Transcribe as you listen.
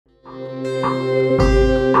The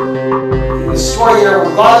story there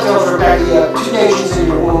where God tells Rebekah, you have two nations in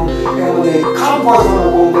your womb, and when they come forth from the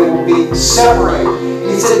womb, they will be separated. And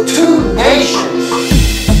he said, two nations.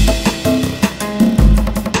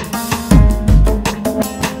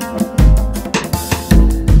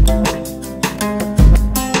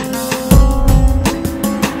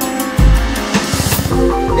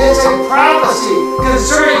 It's a prophecy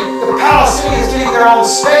concerning the Palestinians getting their own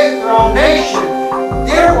state, their own nation.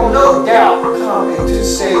 There will no doubt come a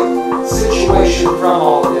two-state situation from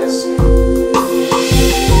all of this.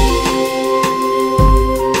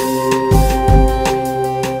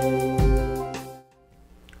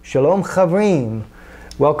 Shalom Chavrim.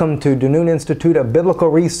 Welcome to Danun Institute of Biblical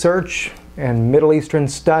Research and Middle Eastern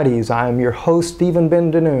Studies. I am your host, Stephen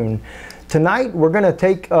Ben Danun. Tonight we're going to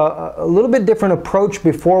take a little bit different approach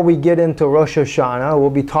before we get into Rosh Hashanah. We'll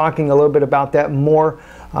be talking a little bit about that more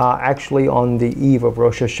actually on the eve of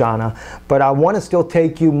Rosh Hashanah. But I want to still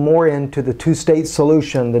take you more into the two-state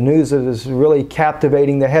solution. The news that is really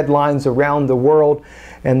captivating the headlines around the world,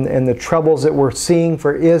 and the troubles that we're seeing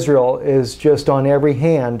for Israel is just on every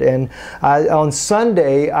hand. And on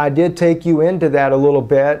Sunday, I did take you into that a little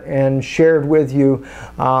bit and shared with you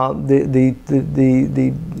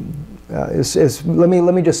let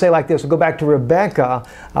me just say like this. We'll go back to Rebekah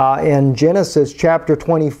in Genesis chapter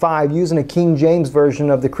 25, using a King James version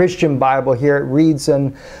of the Christian Bible here. It reads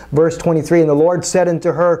in verse 23, and the Lord said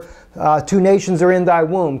unto her, two nations are in thy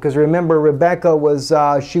womb. Because remember, Rebekah was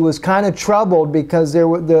she was kind of troubled because there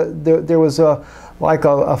was a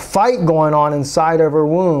fight going on inside of her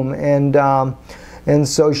womb, and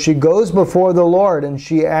so she goes before the Lord and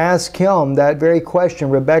she asks him that very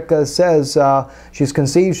question. Rebekah says she's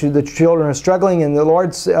conceived, the children are struggling, and the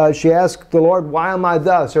Lord, she asked the Lord, why am I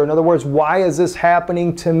thus? Or in other words, why is this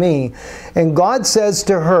happening to me? And God says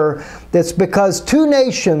to her, that's because two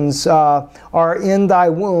nations are in thy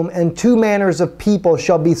womb, and two manners of people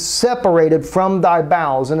shall be separated from thy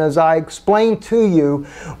bowels. And as I explained to you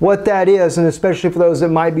what that is, and especially for those that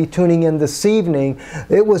might be tuning in this evening,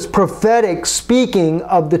 it was prophetic speaking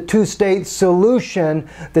of the two-state solution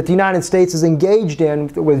that the United States is engaged in,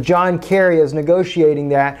 with John Kerry as negotiating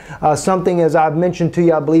that. Something, as I've mentioned to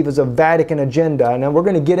you, I believe is a Vatican agenda. And we're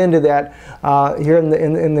going to get into that here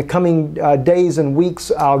in the coming days and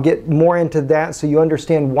weeks. I'll get more into that so you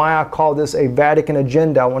understand why I call this a Vatican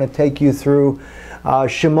agenda. I want to take you through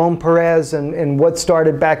Shimon Peres and what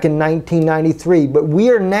started back in 1993. But we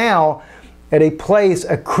are now at a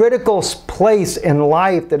critical place in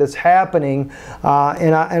life that is happening,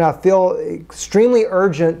 and I feel extremely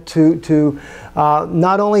urgent to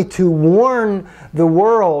not only to warn the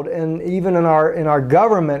world and even in our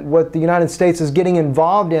government what the United States is getting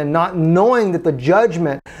involved in, not knowing that the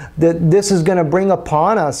judgment that this is going to bring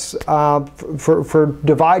upon us for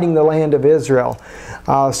dividing the land of Israel.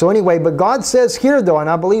 So anyway, but God says here though, and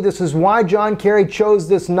I believe this is why John Kerry chose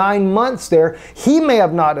this 9 months there. He may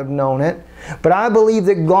have not have known it, but I believe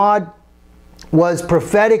that God was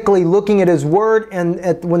prophetically looking at His Word,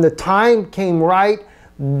 and when the time came right,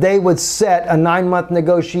 they would set a 9-month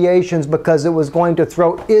negotiations, because it was going to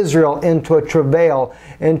throw Israel into a travail,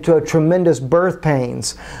 into a tremendous birth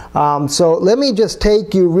pains. So let me just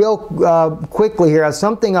take you real quickly here.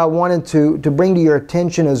 Something I wanted to bring to your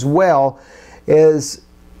attention as well is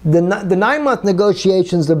the 9-month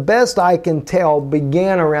negotiations, the best I can tell,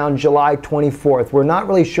 began around July 24th. We're not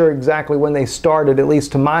really sure exactly when they started, at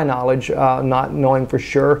least to my knowledge, not knowing for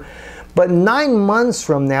sure. But 9 months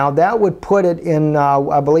from now, that would put it in,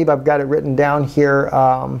 I believe I've got it written down here,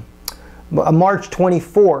 March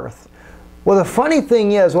 24th. Well, the funny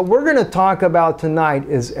thing is, what we're going to talk about tonight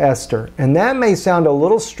is Esther. And that may sound a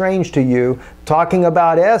little strange to you, talking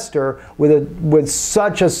about Esther with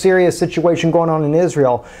such a serious situation going on in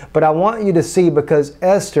Israel. But I want you to see, because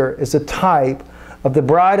Esther is a type of the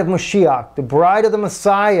bride of Mashiach, the bride of the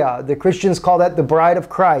Messiah. The Christians call that the bride of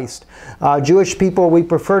Christ. Jewish people, we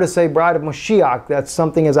prefer to say bride of Mashiach. That's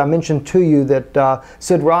something, as I mentioned to you, that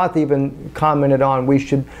Sid Roth even commented on. We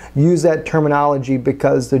should use that terminology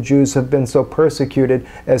because the Jews have been so persecuted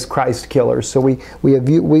as Christ killers. So we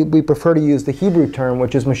prefer to use the Hebrew term,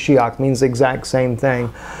 which is Mashiach, means the exact same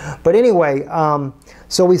thing. But anyway,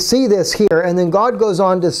 so we see this here, and then God goes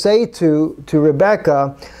on to say to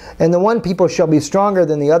Rebekah, and the one people shall be stronger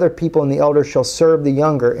than the other people, and the elder shall serve the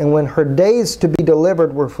younger. And when her days to be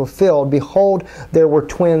delivered were fulfilled, behold, there were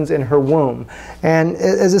twins in her womb. And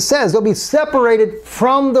as it says, they'll be separated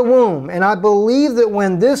from the womb. And I believe that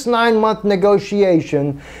when this 9-month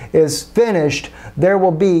negotiation is finished, there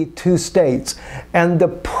will be two states. And the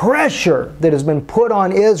pressure that has been put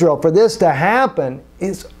on Israel for this to happen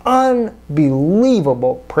is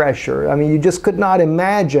unbelievable pressure. I mean, you just could not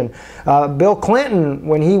imagine. Bill Clinton,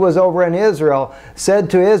 when he was over in Israel, said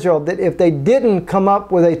to Israel that if they didn't come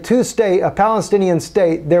up with a Palestinian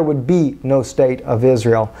state, there would be no state of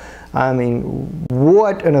Israel. I mean,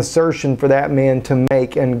 what an assertion for that man to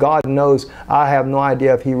make. And God knows, I have no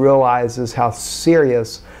idea if he realizes how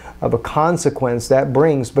serious of a consequence that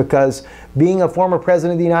brings, because being a former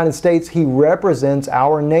president of the United States, he represents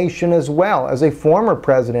our nation as well as a former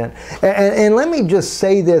president. And let me just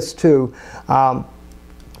say this too.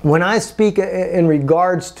 When I speak in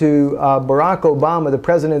regards to Barack Obama, the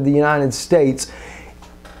President of the United States,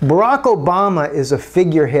 Barack Obama is a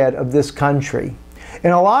figurehead of this country.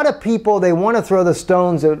 And a lot of people, they want to throw the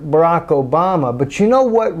stones at Barack Obama, but you know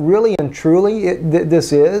what really and truly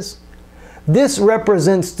this is? This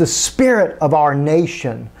represents the spirit of our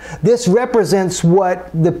nation. This represents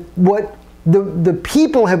what the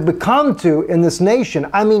people have become to in this nation.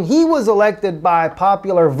 I mean, he was elected by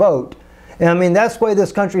popular vote. And I mean, that's the way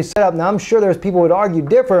this country's set up. Now, I'm sure there's people who would argue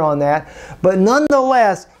different on that. But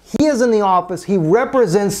nonetheless, he is in the office. He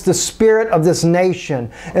represents the spirit of this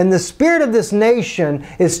nation. And the spirit of this nation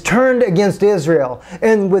is turned against Israel.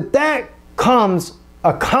 And with that comes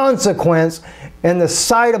a consequence in the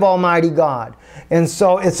sight of Almighty God. And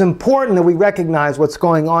so it's important that we recognize what's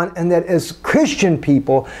going on, and that as Christian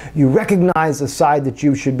people, you recognize the side that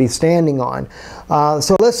you should be standing on.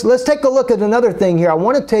 So let's take a look at another thing here. I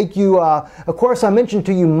want to take you, of course, I mentioned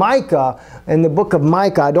to you Micah, in the book of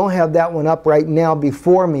Micah. I don't have that one up right now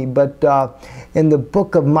before me, but in the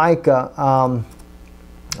book of Micah,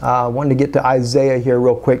 I wanted to get to Isaiah here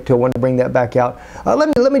real quick too. I want to bring that back out.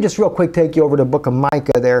 Let me just real quick take you over to the book of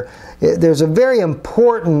Micah there. There's a very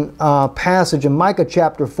important passage in Micah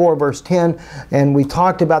chapter 4 verse 10, and we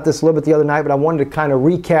talked about this a little bit the other night, but I wanted to kind of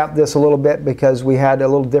recap this a little bit because we had a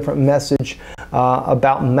little different message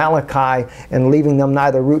about Malachi and leaving them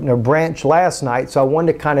neither root nor branch last night. So I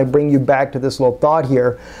wanted to kind of bring you back to this little thought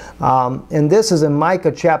here. And this is in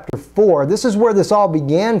Micah chapter 4. This is where this all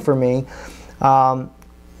began for me.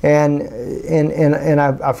 And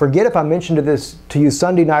I forget if I mentioned this to you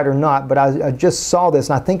Sunday night or not, but I just saw this,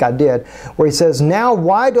 and I think I did, where he says, "Now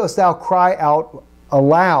why dost thou cry out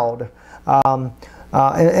aloud?" Oh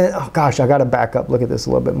gosh, I got to back up, look at this a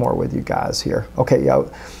little bit more with you guys here. Okay, yeah.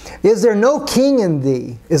 "Is there no king in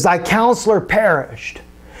thee? Is thy counselor perished?"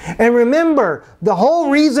 And remember, the whole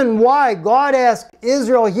reason why God asked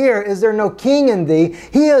Israel here, "Is there no king in thee?"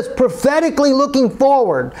 He is prophetically looking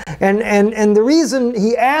forward. And the reason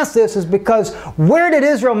he asked this is because where did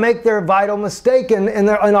Israel make their vital mistake in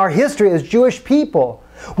our history as Jewish people?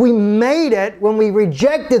 We made it when we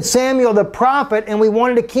rejected Samuel the prophet and we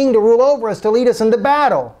wanted a king to rule over us to lead us into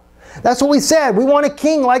battle. That's what we said. We want a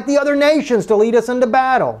king like the other nations to lead us into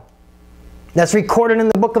battle. That's recorded in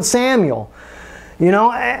the book of Samuel. You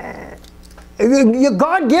know,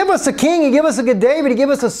 God give us a king. He give us a good David. He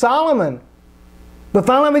give us a Solomon. But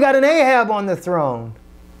finally we got an Ahab on the throne.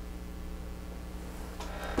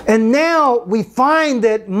 And now we find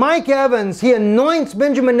that Mike Evans, he anoints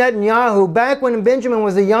Benjamin Netanyahu back when Benjamin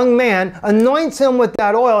was a young man, anoints him with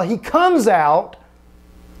that oil. He comes out.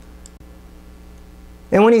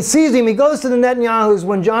 And when he sees him, he goes to the Netanyahus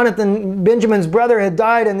when Jonathan, Benjamin's brother, had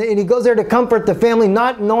died, and he goes there to comfort the family,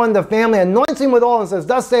 not knowing the family, anoints him with oil and says,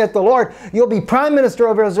 "Thus saith the Lord, you'll be prime minister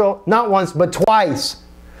over Israel, not once, but twice."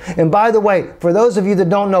 And by the way, for those of you that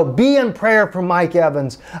don't know, be in prayer for Mike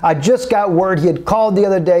Evans. I just got word he had called the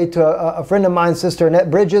other day to a friend of mine, Sister Annette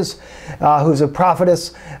Bridges, who's a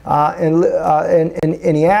prophetess,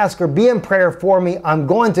 and he asked her, "Be in prayer for me. I'm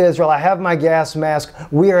going to Israel. I have my gas mask.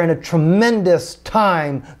 We are in a tremendous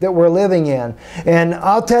time that we're living in." And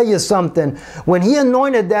I'll tell you something. When he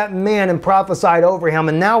anointed that man and prophesied over him,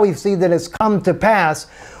 and now we see that it's come to pass,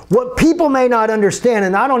 what people may not understand,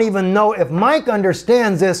 and I don't even know if Mike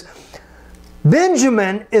understands this,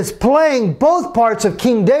 Benjamin is playing both parts of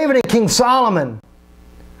King David and King Solomon.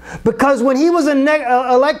 Because when he was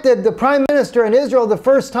elected the prime minister in Israel the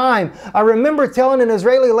first time, I remember telling an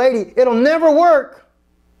Israeli lady, "It'll never work.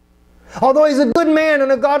 Although he's a good man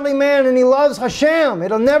and a godly man and he loves Hashem,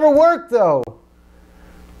 it'll never work though."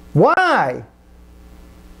 Why?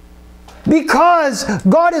 Because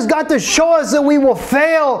God has got to show us that we will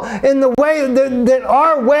fail in the way that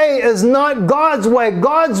our way is not God's way.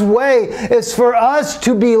 God's way is for us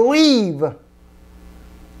to believe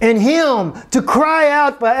in Him, to cry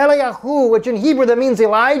out for Eliyahu, which in Hebrew that means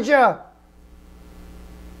Elijah.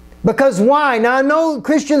 Because why? Now I know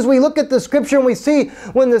Christians, we look at the scripture and we see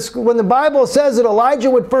when the Bible says that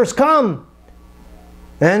Elijah would first come,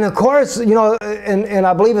 And of course, you know, and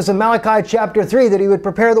I believe it's in Malachi chapter 3 that he would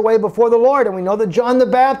prepare the way before the Lord. And we know that John the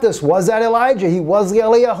Baptist was that Elijah. He was the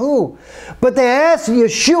Eliyahu. But they asked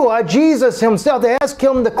Yeshua, Jesus himself, they asked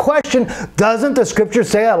him the question, doesn't the scripture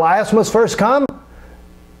say Elias must first come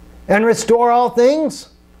and restore all things?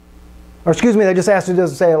 Or excuse me, they just asked, it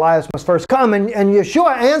doesn't say Elias must first come. And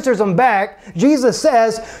Yeshua answers them back. Jesus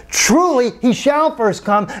says, truly he shall first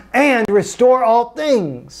come and restore all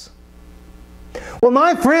things. Well,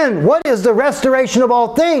 my friend, what is the restoration of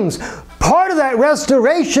all things? Part of that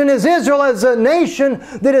restoration is Israel as a nation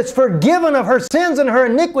that is forgiven of her sins and her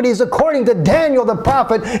iniquities according to Daniel the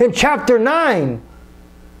prophet in chapter 9.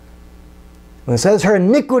 When it says her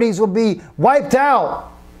iniquities will be wiped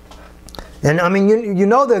out. And I mean, you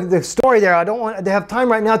know the story there. I don't want to have time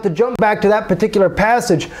right now to jump back to that particular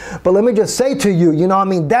passage. But let me just say to you, you know, I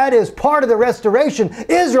mean, that is part of the restoration.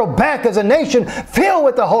 Israel back as a nation filled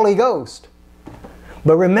with the Holy Ghost.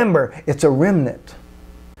 But remember, it's a remnant.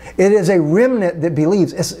 It is a remnant that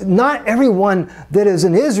believes. It's not everyone that is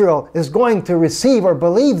in Israel is going to receive or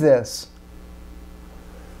believe this.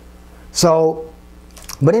 So,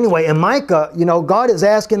 but anyway, in Micah, you know, God is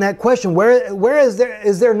asking that question, where is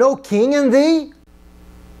there no king in thee?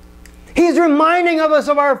 He's reminding of us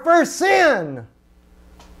of our first sin.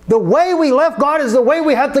 The way we left God is the way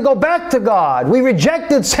we have to go back to God. We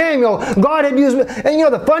rejected Samuel. God had used... And you know,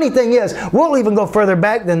 the funny thing is, we'll even go further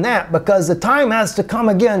back than that, because the time has to come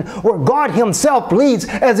again where God himself leads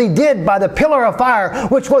as he did by the pillar of fire,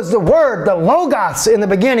 which was the Word, the Logos in the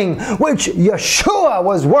beginning, which Yeshua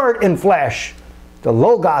was Word in flesh. The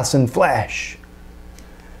Logos in flesh.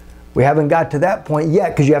 We haven't got to that point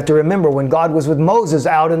yet, because you have to remember when God was with Moses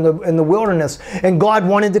out in the wilderness and God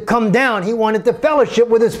wanted to come down. He wanted to fellowship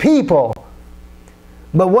with his people.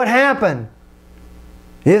 But what happened?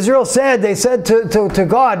 Israel said, they said to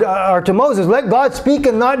God, or to Moses, let God speak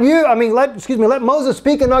and not you. I mean, let Moses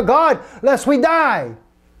speak and not God, lest we die.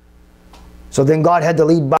 So then God had to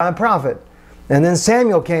lead by a prophet. And then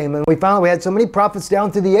Samuel came, and we had so many prophets down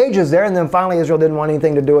through the ages there, and then finally Israel didn't want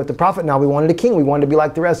anything to do with the prophet. Now we wanted a king. We wanted to be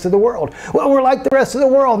like the rest of the world. Well, we're like the rest of the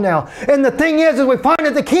world now. And the thing is we find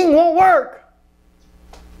that the king won't work.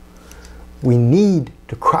 We need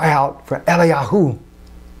to cry out for Eliyahu.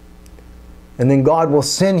 And then God will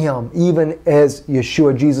send him, even as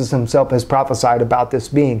Yeshua, Jesus himself, has prophesied about this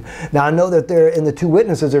being. Now, I know that there, in the two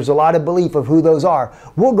witnesses, there's a lot of belief of who those are.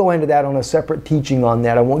 We'll go into that on a separate teaching on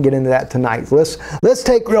that. I won't get into that tonight. Let's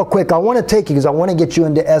take real quick. I want to take you, because I want to get you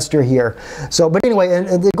into Esther here. So, but anyway,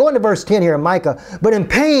 and go into verse 10 here in Micah. But in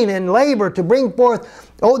pain and labor to bring forth,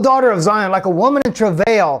 O daughter of Zion, like a woman in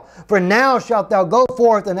travail, for now shalt thou go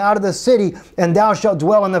forth and out of the city, and thou shalt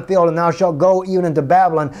dwell in the field, and thou shalt go even into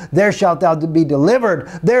Babylon. There shalt thou be delivered.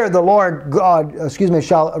 There the Lord God,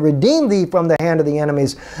 shall redeem thee from the hand of the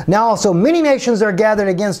enemies. Now also many nations are gathered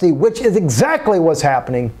against thee, which is exactly what's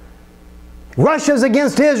happening. Russia's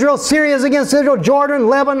against Israel, Syria's against Israel, Jordan,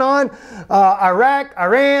 Lebanon, Iraq,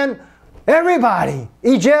 Iran, everybody.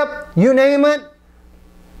 Egypt, you name it.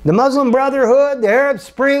 The Muslim Brotherhood, the Arab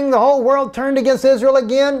Spring, the whole world turned against Israel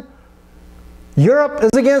again. Europe is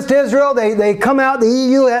against Israel. They come out, the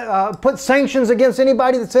EU put sanctions against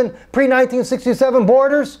anybody that's in pre-1967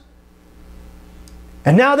 borders.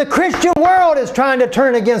 And now the Christian world is trying to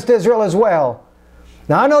turn against Israel as well.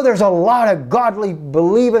 Now I know there's a lot of godly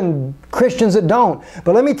believing Christians that don't.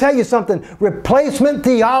 But let me tell you something. Replacement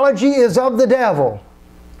theology is of the devil.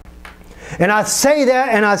 And I say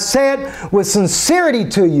that, and I say it with sincerity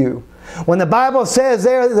to you. When the Bible says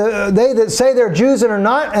they that say they're Jews and are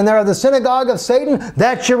not, and they're the synagogue of Satan,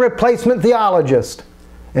 that's your replacement theologist.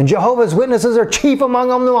 And Jehovah's Witnesses are chief among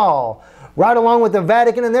them all, right along with the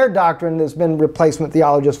Vatican and their doctrine that's been replacement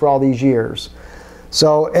theologists for all these years.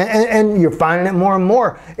 So, and you're finding it more and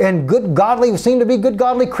more. And good godly, seem to be good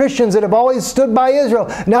godly Christians that have always stood by Israel.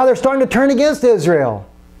 Now they're starting to turn against Israel.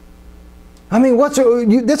 I mean,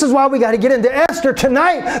 this is why we got to get into Esther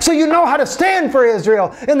tonight, so you know how to stand for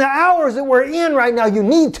Israel. In the hours that we're in right now, you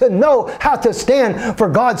need to know how to stand for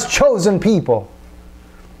God's chosen people.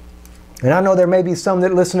 And I know there may be some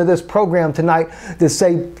that listen to this program tonight that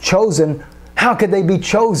say, chosen. How could they be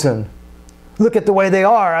chosen? Look at the way they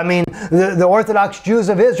are. I mean, the Orthodox Jews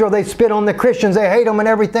of Israel, they spit on the Christians, they hate them and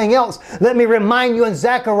everything else. Let me remind you in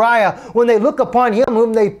Zechariah, when they look upon him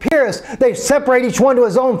whom they pierced, they separate each one to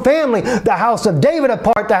his own family. The house of David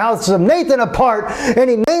apart, the house of Nathan apart.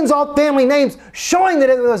 And he names all family names, showing that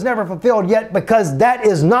it was never fulfilled yet, because that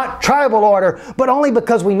is not tribal order, but only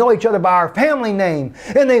because we know each other by our family name.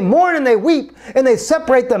 And they mourn and they weep, and they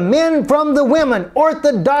separate the men from the women.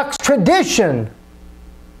 Orthodox tradition.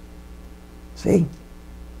 See?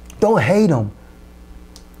 Don't hate them.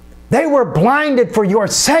 They were blinded for your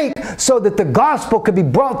sake so that the gospel could be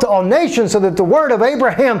brought to all nations, so that the word of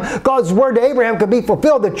Abraham, God's word to Abraham, could be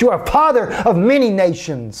fulfilled, that you are father of many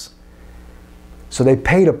nations. So they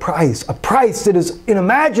paid a price that is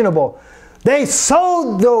unimaginable. They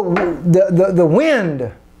sowed the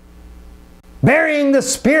wind, burying the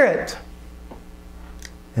Spirit.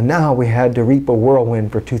 And now we had to reap a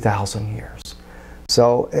whirlwind for 2,000 years.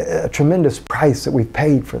 So a tremendous price that we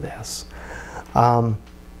paid for this.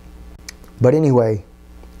 But anyway,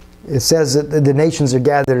 it says that the nations are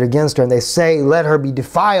gathered against her, and they say, let her be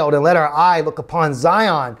defiled, and let our eye look upon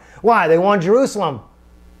Zion. Why? They want Jerusalem.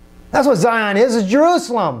 That's what Zion is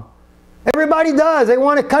Jerusalem. Everybody does. They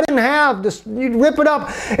want to cut it in half, just rip it up.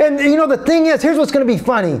 And you know, the thing is, here's what's going to be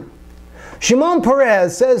funny. Shimon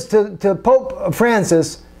Peres says to Pope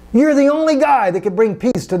Francis, you're the only guy that could bring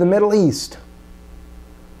peace to the Middle East.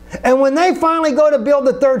 And when they finally go to build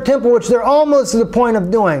the third temple, which they're almost to the point of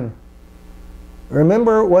doing,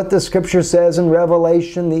 remember what the scripture says in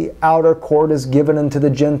Revelation, the outer court is given unto the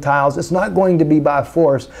Gentiles. It's not going to be by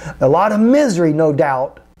force. A lot of misery, no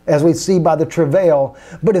doubt, as we see by the travail,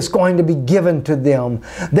 but it's going to be given to them.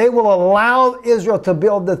 They will allow Israel to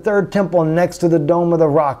build the third temple next to the Dome of the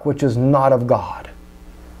Rock, which is not of God.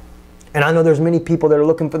 And I know there's many people that are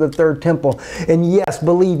looking for the third temple. And yes,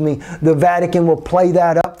 believe me, the Vatican will play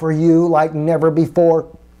that up for you like never before.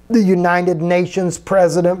 The United Nations,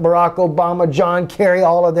 President Barack Obama, John Kerry,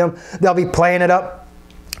 all of them, they'll be playing it up.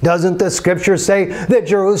 Doesn't the scripture say that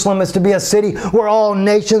Jerusalem is to be a city where all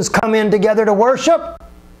nations come in together to worship?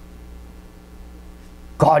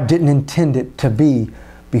 God didn't intend it to be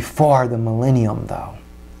before the millennium, though.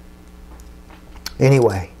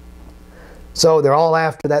 Anyway, so they're all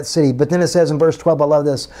after that city. But then it says in verse 12, I love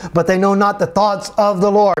this, but they know not the thoughts of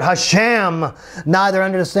the Lord. Hashem, neither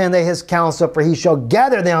understand they his counsel, for he shall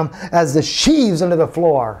gather them as the sheaves under the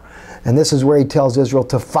floor. And this is where he tells Israel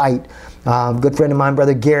to fight. Good friend of mine,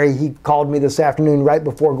 Brother Gary, he called me this afternoon right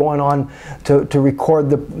before going on to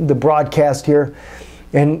record the broadcast here.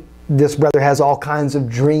 And this brother has all kinds of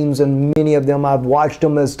dreams, and many of them I've watched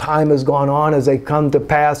them as time has gone on, as they come to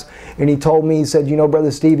pass. And he told me, he said, you know, Brother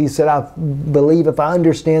Steve, he said, I believe if I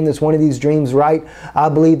understand this one of these dreams right, I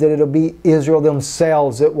believe that it'll be Israel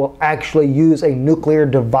themselves that will actually use a nuclear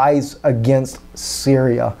device against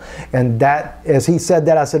Syria. And that, as he said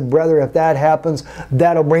that, I said, brother, if that happens,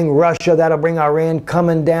 that'll bring Russia, that'll bring Iran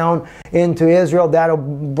coming down into Israel, that'll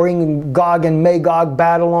bring Gog and Magog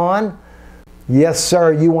battle on. Yes,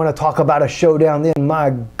 sir, you want to talk about a showdown then?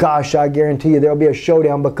 My gosh, I guarantee you there'll be a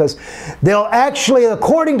showdown, because they'll actually,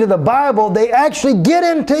 according to the Bible, they actually get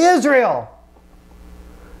into Israel.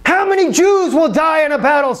 How many Jews will die in a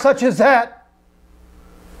battle such as that?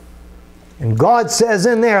 And God says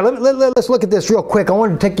in there, let's look at this real quick. I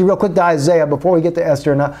want to take you real quick to Isaiah before we get to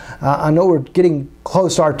Esther. And I know we're getting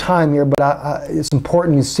close to our time here, but it's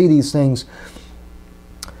important you see these things.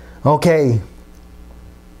 Okay.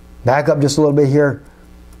 Back up just a little bit here.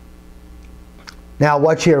 Now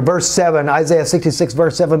watch here, verse 7, Isaiah 66,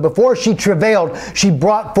 verse 7. Before she travailed, she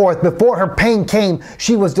brought forth. Before her pain came,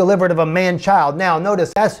 she was delivered of a man-child. Now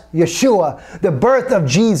notice, that's Yeshua, the birth of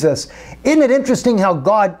Jesus. Isn't it interesting how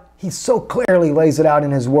God, he so clearly lays it out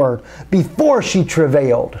in his word. Before she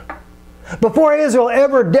travailed, before Israel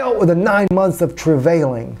ever dealt with the 9 months of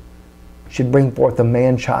travailing, she'd bring forth a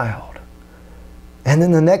man-child. And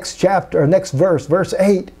then the next chapter, or next verse, verse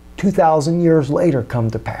 8, 2,000 years later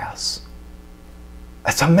come to pass.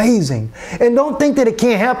 That's amazing. And don't think that it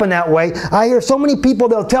can't happen that way. I hear so many people,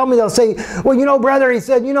 they'll tell me, they'll say, well, you know, brother, he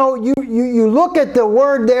said, you know, you look at the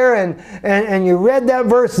word there and you read that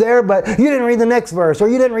verse there, but you didn't read the next verse, or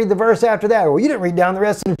you didn't read the verse after that, or you didn't read down the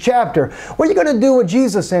rest of the chapter. What are you going to do with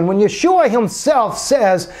Jesus in? When Yeshua himself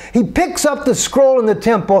says, he picks up the scroll in the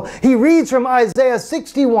temple, he reads from Isaiah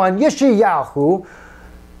 61, Yeshayahu,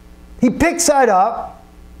 he picks that up,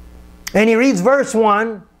 and he reads verse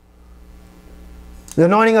 1, the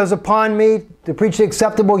anointing is upon me to preach the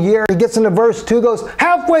acceptable year. He gets into verse 2, goes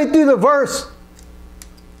halfway through the verse,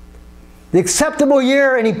 the acceptable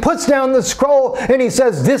year, and he puts down the scroll and he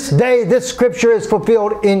says, this day, this scripture is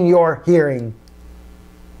fulfilled in your hearing.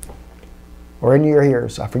 Or in your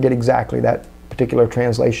ears. I forget exactly that particular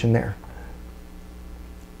translation there.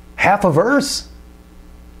 Half a verse?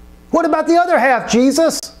 What about the other half,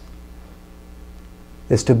 Jesus?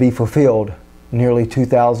 Is to be fulfilled nearly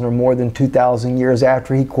 2,000 or more than 2,000 years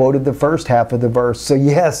after he quoted the first half of the verse. So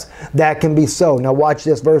yes, that can be so. Now watch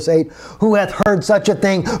this, verse 8. Who hath heard such a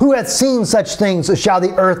thing? Who hath seen such things? Shall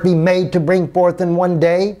the earth be made to bring forth in one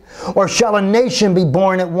day? Or shall a nation be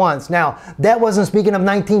born at once? Now, that wasn't speaking of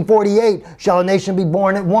 1948. Shall a nation be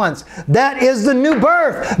born at once? That is the new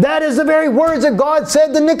birth. That is the very words that God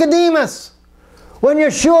said to Nicodemus when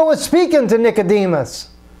Yeshua was speaking to Nicodemus.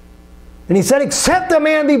 And he said, except a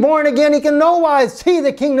man be born again, he can no wise see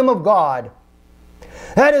the kingdom of God.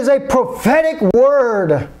 That is a prophetic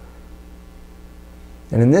word.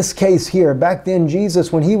 And in this case here, back then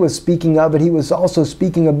Jesus, when he was speaking of it, he was also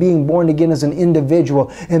speaking of being born again as an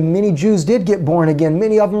individual. And many Jews did get born again.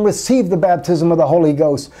 Many of them received the baptism of the Holy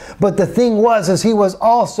Ghost. But the thing was, is he was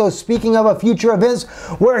also speaking of a future event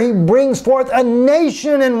where he brings forth a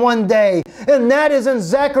nation in one day. And that is in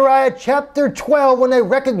Zechariah chapter 12 when they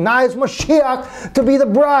recognize Mashiach to be the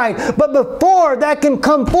bride. But before that can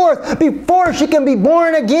come forth, before she can be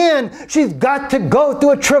born again, she's got to go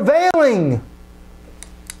through a travailing.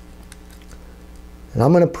 And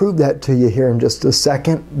I'm going to prove that to you here in just a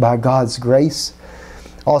second by God's grace.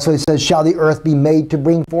 Also he says, shall the earth be made to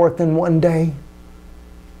bring forth in one day?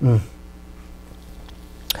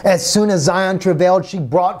 As soon as Zion travailed, she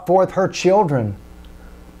brought forth her children.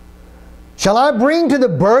 Shall I bring to the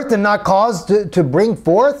birth and not cause to bring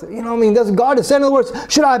forth? You know, I mean, does God say, in other words,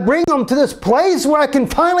 should I bring them to this place where I can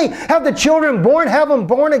finally have the children born, have them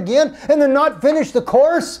born again, and then not finish the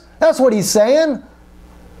course? That's what he's saying.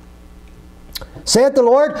 Saith the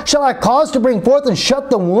Lord, shall I cause to bring forth and shut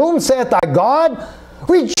the womb, saith thy God?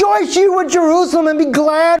 Rejoice ye with Jerusalem and be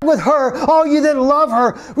glad with her, all you that love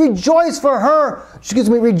her. Rejoice for her,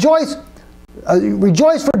 rejoice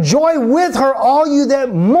for joy with her, all you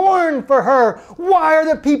that mourn for her. Why are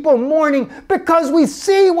the people mourning? Because we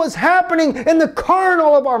see what's happening in the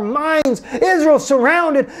carnal of our minds. Israel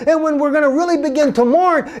surrounded, and when we're going to really begin to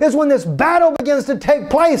mourn is when this battle begins to take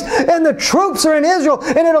place, and the troops are in Israel,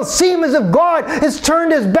 and it'll seem as if God has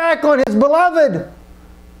turned his back on his beloved.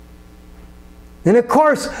 And of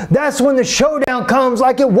course, that's when the showdown comes,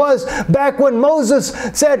 like it was back when Moses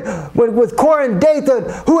said with Korah and Dathan,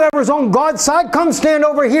 whoever's on God's side, come stand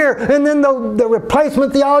over here. And then the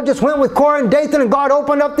replacement theologist went with Korah and Dathan, and God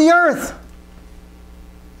opened up the earth.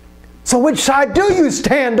 So which side do you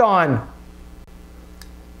stand on?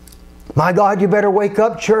 My God, you better wake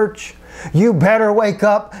up, church. You better wake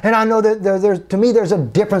up. And I know that to me there's a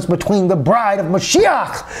difference between the bride of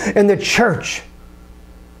Mashiach and the church.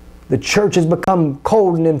 The church has become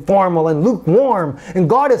cold and informal and lukewarm, and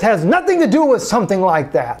God has nothing to do with something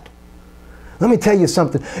like that. Let me tell you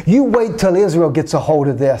something. You wait till Israel gets a hold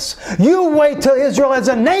of this. You wait till Israel as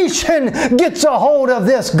a nation gets a hold of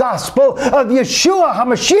this gospel of Yeshua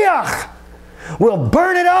HaMashiach. We'll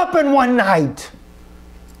burn it up in one night.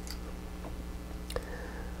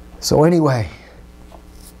 So anyway,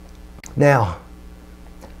 now,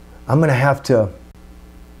 I'm going to have to,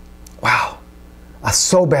 wow. I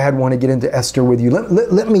so bad want to get into Esther with you.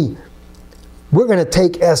 We're going to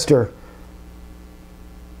take Esther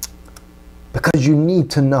because you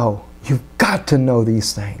need to know. You've got to know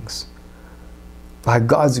these things. By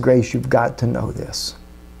God's grace, you've got to know this.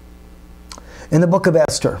 In the book of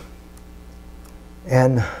Esther,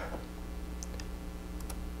 and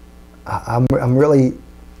I'm really,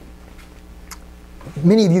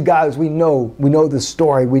 many of you guys, we know the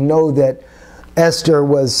story. We know that Esther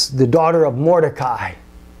was the daughter of Mordecai.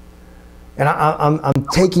 And I'm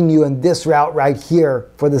taking you in this route right here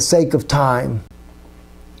for the sake of time.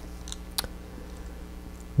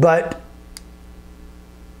 But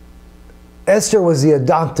Esther was the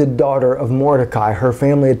adopted daughter of Mordecai. Her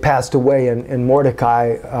family had passed away, and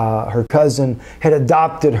Mordecai, her cousin, had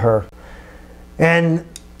adopted her. And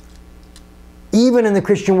even in the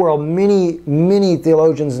Christian world, many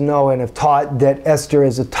theologians know and have taught that Esther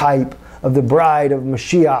is a type of the bride of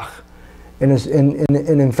Mashiach, and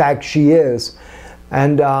in fact she is.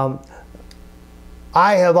 And I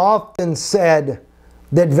have often said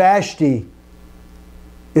that Vashti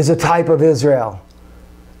is a type of Israel.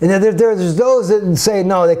 And there's those that say,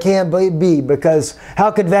 no, they can't be, because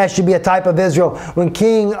how could Vashti be a type of Israel when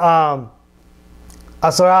King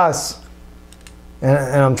Ahasuerus,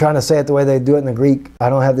 and I'm trying to say it the way they do it in the Greek,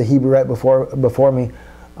 I don't have the Hebrew right before me,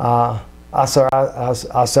 Ahasuerus,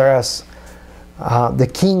 the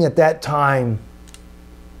king at that time,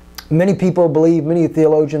 many people believe, many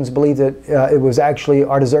theologians believe that it was actually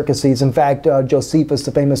Artaxerxes. In fact, Josephus,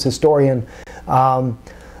 the famous historian,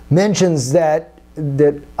 mentions that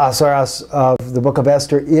Ahasuerus of the book of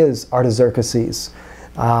Esther is Artaxerxes.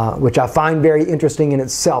 which I find very interesting in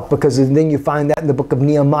itself, because then you find that in the book of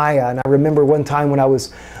Nehemiah. And I remember one time when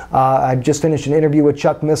I just finished an interview with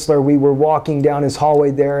Chuck Missler. We were walking down his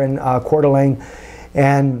hallway there in Coeur d'Alene,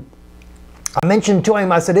 and I mentioned to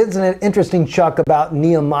him, I said, isn't it interesting, Chuck, about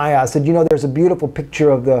Nehemiah? I said, you know, there's a beautiful picture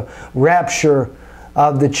of the rapture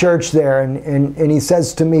of the church there. And he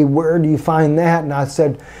says to me, where do you find that? And I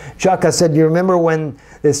said, Chuck, I said, you remember when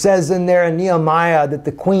it says in there in Nehemiah that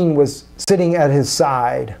the queen was sitting at his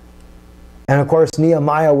side? And of course,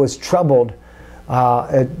 Nehemiah was troubled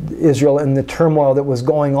at Israel in the turmoil that was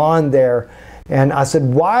going on there. And I said,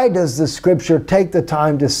 why does the scripture take the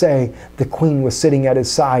time to say the queen was sitting at his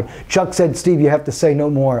side? Chuck said, Steve, you have to say no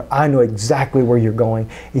more. I know exactly where you're going.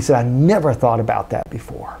 He said, I never thought about that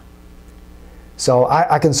before. So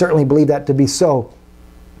I can certainly believe that to be so.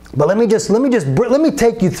 But let me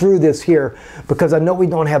take you through this here, because I know we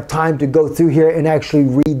don't have time to go through here and actually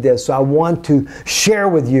read this. So I want to share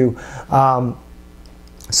with you some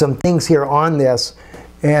things here on this.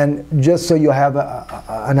 And just so you have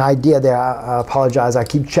an idea there, I apologize, I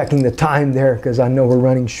keep checking the time there because I know we're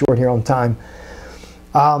running short here on time.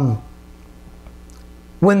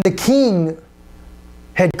 When the king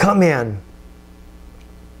had come in,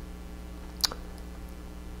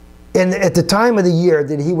 and at the time of the year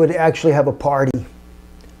that he would actually have a party,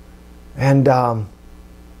 and I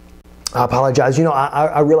apologize, you know,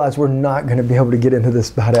 I realize we're not going to be able to get into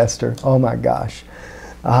this about Esther. Oh my gosh.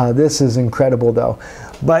 This is incredible though.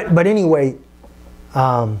 But anyway,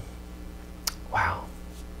 wow,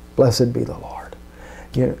 blessed be the Lord.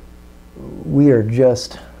 You know, we are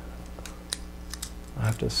just, I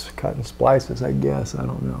have to cut and splice this, I guess. I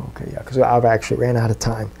don't know. Okay, yeah, because I've actually ran out of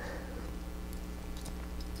time.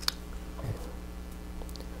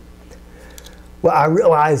 Well, I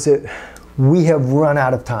realize that we have run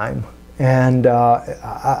out of time, and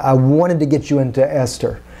I wanted to get you into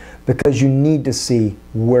Esther, because you need to see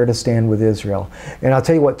where to stand with Israel. And I'll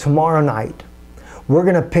tell you what, tomorrow night, we're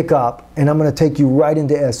going to pick up, and I'm going to take you right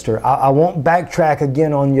into Esther. I won't backtrack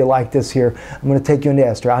again on you like this here. I'm going to take you into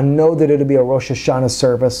Esther. I know that it'll be a Rosh Hashanah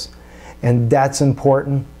service, and that's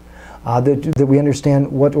important, that we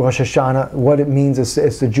understand what Rosh Hashanah, what it means.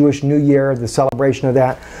 It's the Jewish New Year, the celebration of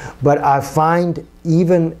that. But I find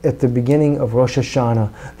even at the beginning of Rosh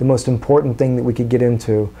Hashanah, the most important thing that we could get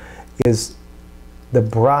into is the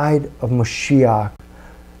bride of Mashiach,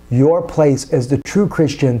 your place as the true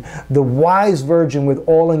Christian, the wise virgin with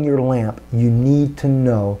oil in your lamp. You need to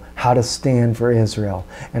know how to stand for Israel.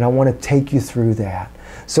 And I want to take you through that.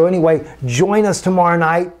 So anyway, join us tomorrow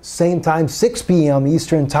night, same time, 6 p.m.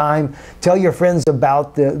 Eastern Time. Tell your friends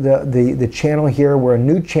about the channel here. We're a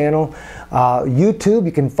new channel. YouTube,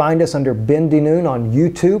 you can find us under Ben Denoon on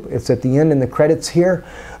YouTube. It's at the end in the credits here.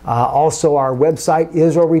 Also our website,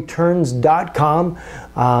 IsraelReturns.com.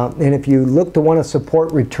 And if you look to want to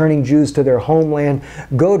support returning Jews to their homeland,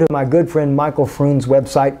 go to my good friend Michael Froon's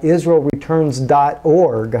website,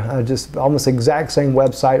 IsraelReturns.org. Just almost exact same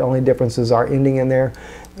website, only differences are ending in there.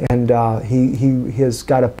 And he has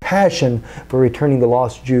got a passion for returning the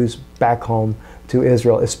lost Jews back home to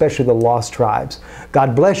Israel, especially the lost tribes.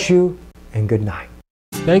 God bless you, and good night.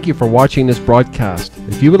 Thank you for watching this broadcast.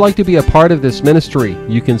 If you would like to be a part of this ministry,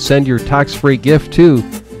 you can send your tax-free gift to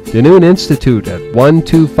Denoon Institute at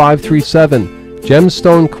 12537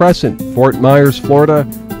 Gemstone Crescent, Fort Myers, Florida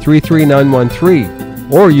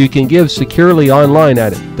 33913, or you can give securely online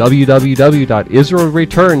at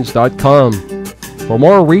www.israelreturns.com. For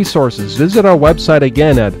more resources, visit our website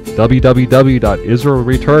again at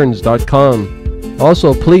www.israelreturns.com.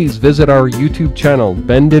 Also, please visit our YouTube channel,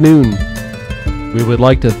 Ben Denoon. We would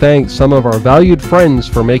like to thank some of our valued friends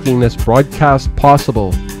for making this broadcast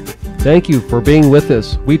possible. Thank you for being with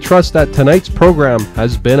us. We trust that tonight's program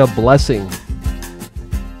has been a blessing.